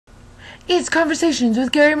It's Conversations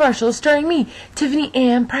with Garry Marshall, starring me, Tiffany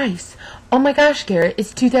and Price. Oh my gosh, Garrett,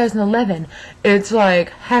 it's 2011. It's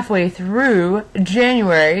like halfway through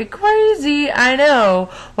January. Crazy, I know.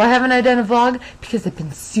 Why haven't I done a vlog? Because I've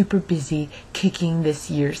been super busy kicking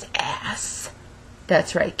this year's ass.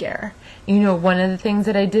 That's right, Garrett. You know, one of the things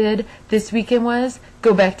that I did this weekend was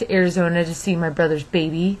go back to Arizona to see my brother's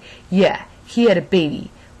baby. Yeah, he had a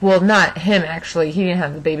baby. Well, not him, actually. He didn't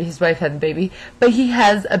have the baby. His wife had the baby. But he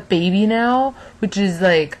has a baby now, which is,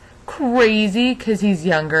 like, crazy because he's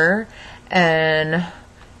younger and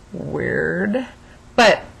weird.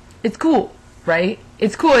 But it's cool, right?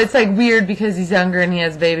 It's cool. It's, like, weird because he's younger and he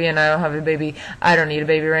has a baby and I don't have a baby. I don't need a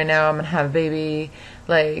baby right now. I'm going to have a baby,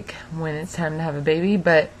 like, when it's time to have a baby.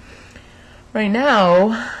 But right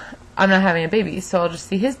now, I'm not having a baby, so I'll just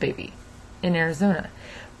see his baby in Arizona,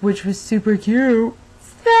 which was super cute.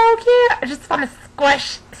 So cute. I just want to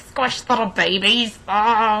squish little babies.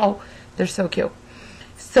 Oh, they're so cute.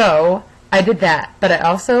 So I did that, but I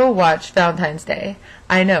also watched Valentine's Day.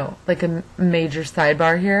 I know, like a major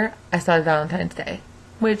sidebar here. I saw Valentine's Day,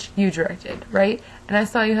 which you directed, right? And I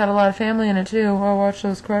saw you had a lot of family in it too. I watched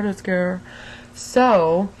those credits, girl.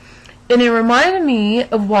 So, and it reminded me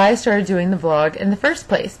of why I started doing the vlog in the first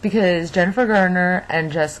place, because Jennifer Garner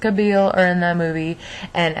and Jessica Biel are in that movie,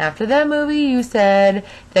 and after that movie you said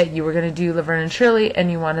that you were going to do Laverne and Shirley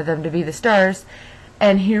and you wanted them to be the stars,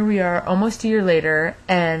 and here we are almost a year later,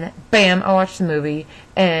 and bam, I watched the movie,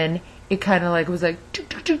 and it kind of like was like,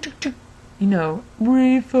 you know,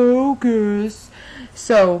 refocus.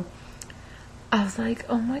 So I was like,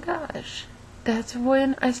 oh my gosh, that's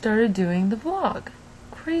when I started doing the vlog.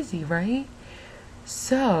 Crazy, right?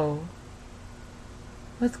 So,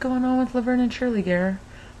 what's going on with Laverne and Shirley, Garrett?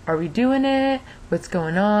 Are we doing it? What's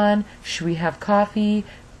going on? Should we have coffee?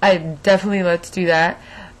 Let's do that.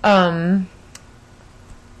 But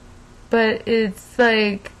it's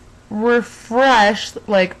like refresh,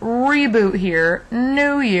 like reboot here,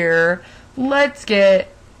 new year. Let's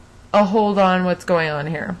get a hold on what's going on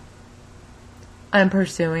here. I'm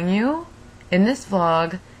pursuing you in this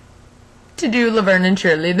vlog to do Laverne and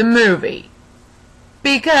Shirley the movie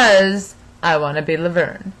because I want to be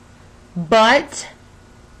Laverne. But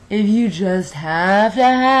if you just have to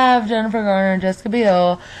have Jennifer Garner and Jessica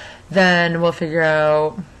Biel, then we'll figure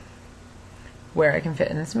out where I can fit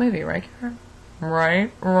in this movie, right?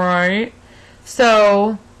 Right.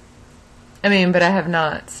 So, I mean, but I have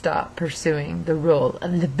not stopped pursuing the role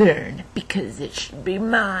of Laverne because it should be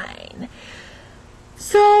mine.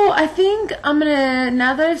 So, I think I'm gonna,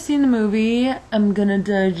 now that I've seen the movie, I'm gonna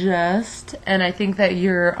digest, and I think that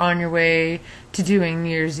you're on your way to doing New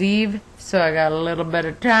Year's Eve, so I got a little bit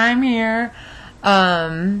of time here,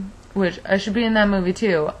 which I should be in that movie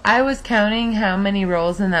too. I was counting how many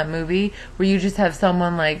roles in that movie where you just have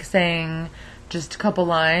someone, like, saying just a couple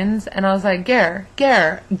lines, and I was like,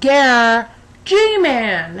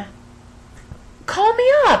 G-Man! Call me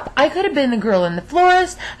up. I could have been the girl in the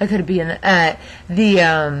florist. I could have been at the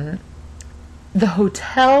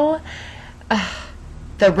hotel,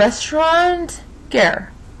 the restaurant.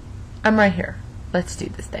 Gare, I'm right here. Let's do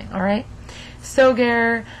this thing, all right? So,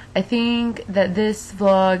 Gare, I think that this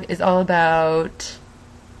vlog is all about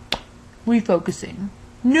refocusing.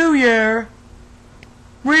 New year.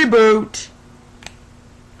 Reboot.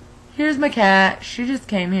 Here's my cat. She just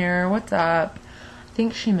came here. What's up? I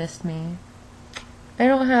think she missed me. I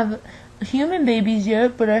don't have human babies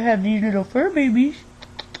yet, but I have these little fur babies.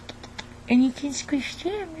 And you can squish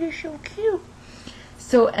them. They're so cute.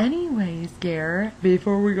 So anyways, Gare,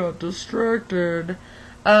 before we got distracted,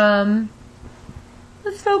 let's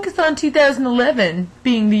focus on 2011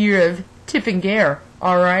 being the year of Tiff and Gare,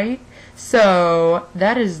 alright? So,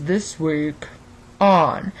 that is this week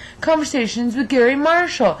on Conversations with Garry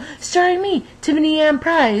Marshall, starring me, Tiffany and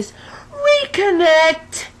Price.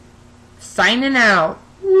 Reconnect! Signing out.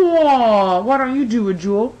 Whoa, why don't you do it,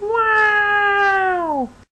 Jewel?